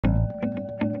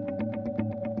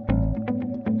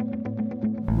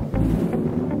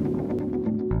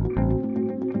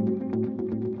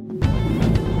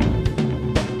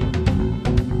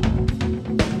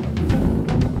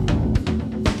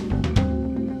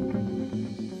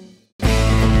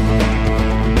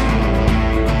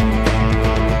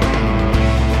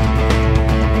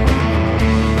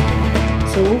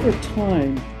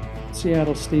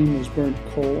Seattle Steam has burnt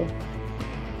coal,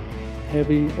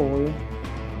 heavy oil,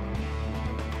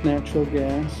 natural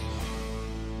gas,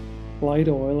 light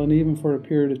oil, and even for a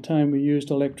period of time we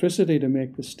used electricity to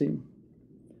make the steam.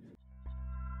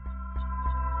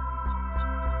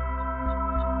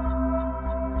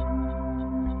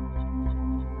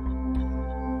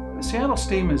 Seattle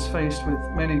Steam is faced with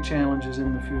many challenges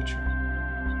in the future.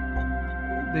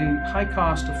 The high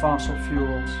cost of fossil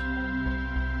fuels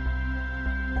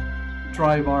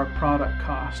drive our product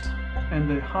cost, and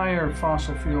the higher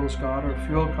fossil fuels got, or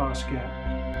fuel costs get,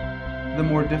 the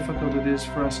more difficult it is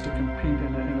for us to compete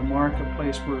in a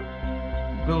marketplace where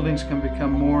buildings can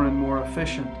become more and more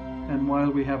efficient. And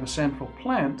while we have a central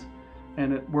plant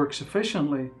and it works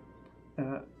efficiently,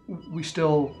 we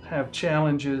still have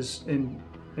challenges in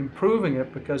improving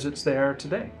it because it's there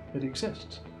today. It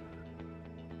exists.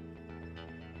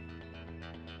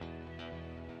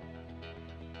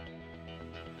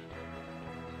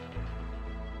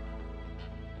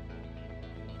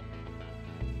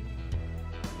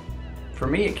 For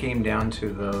me, it came down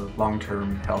to the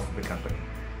long-term health of the company.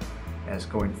 As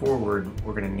going forward,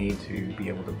 we're going to need to be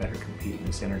able to better compete in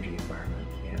this energy environment,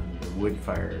 and the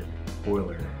wood-fired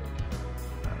boiler,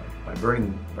 by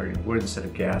burning wood instead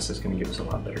of gas, is going to give us a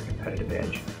lot better competitive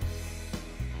edge.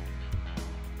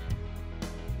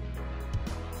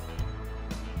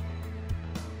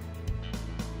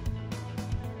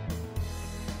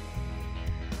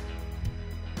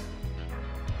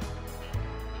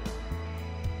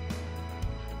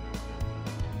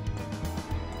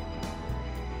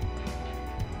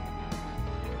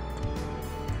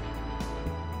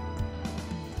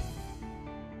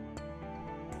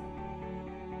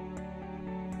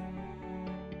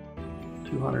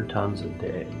 $200 tons a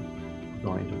day we're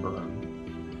going to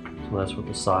burn. So that's what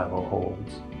the silo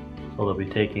holds. So they'll be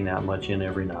taking that much in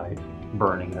every night,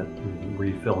 burning it and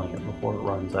refilling it before it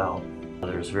runs out.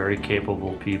 There's very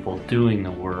capable people doing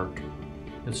the work.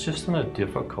 It's just in a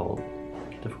difficult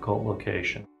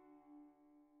location.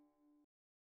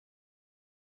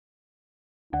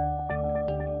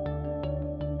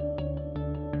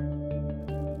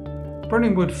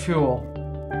 Burning wood fuel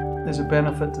is a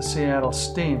benefit to Seattle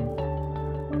Steam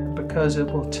because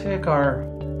it will take our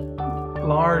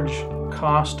large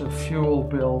cost of fuel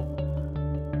bill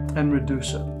and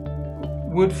reduce it.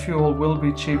 Wood fuel will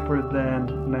be cheaper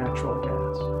than natural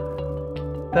gas.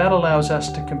 That allows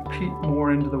us to compete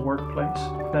more into the workplace.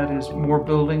 That is, more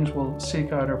buildings will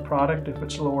seek out our product if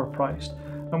it's lower priced,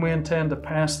 and we intend to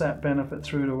pass that benefit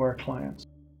through to our clients.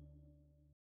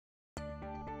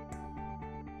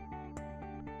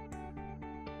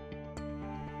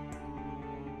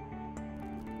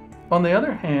 On the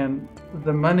other hand,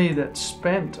 the money that's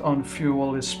spent on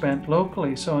fuel is spent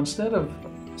locally. So instead of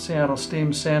Seattle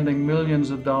Steam sending millions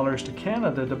of dollars to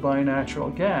Canada to buy natural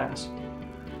gas,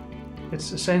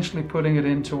 it's essentially putting it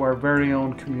into our very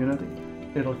own community.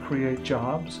 It'll create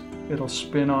jobs, it'll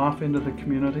spin off into the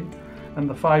community, and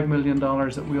the $5 million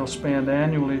that we'll spend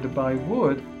annually to buy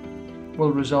wood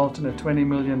will result in a $20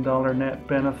 million net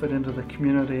benefit into the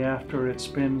community after it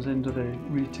spins into the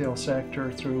retail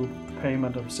sector through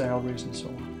payment of salaries and so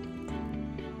on.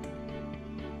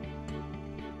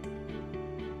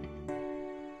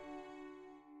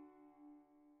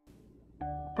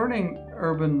 Burning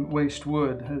urban waste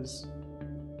wood has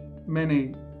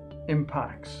many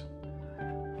impacts.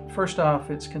 First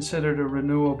off, it's considered a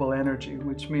renewable energy,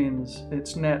 which means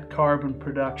its net carbon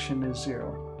production is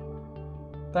zero.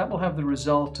 That will have the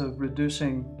result of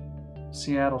reducing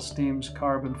Seattle Steam's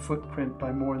carbon footprint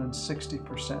by more than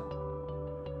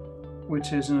 60%,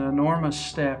 which is an enormous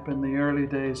step in the early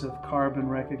days of carbon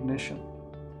recognition.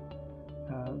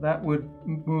 That would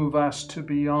move us to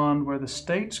beyond where the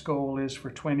state's goal is for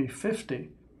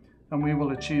 2050, and we will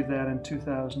achieve that in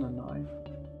 2009.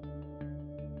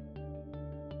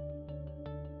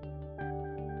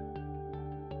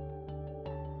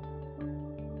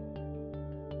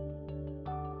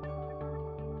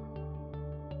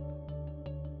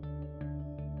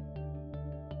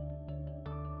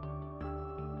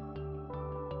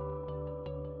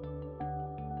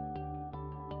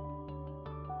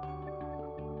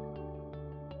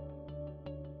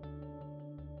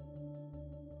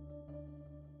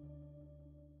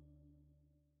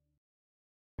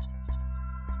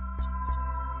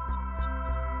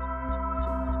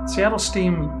 Seattle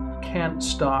Steam can't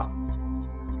stop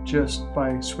just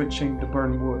by switching to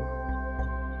burn wood.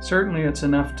 Certainly it's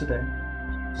enough today.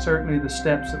 Certainly the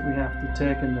steps that we have to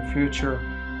take in the future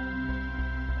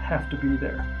have to be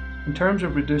there. In terms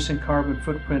of reducing carbon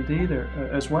footprint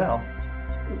as well,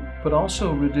 but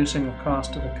also reducing the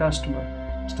cost to the customer.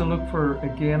 is to look for,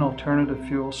 again, alternative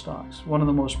fuel stocks. One of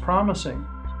the most promising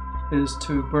is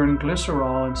to burn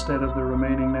glycerol instead of the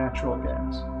remaining natural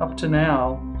gas. Up to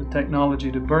now, the technology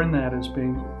to burn that has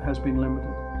been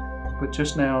limited. But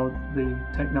just now, the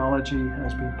technology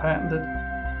has been patented.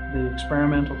 The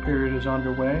experimental period is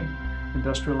underway.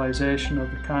 Industrialization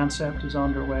of the concept is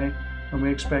underway, and we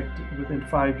expect within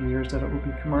 5 years that it will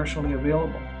be commercially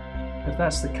available. If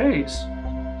that's the case,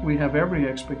 we have every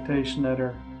expectation that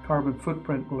our carbon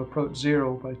footprint will approach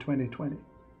zero by 2020.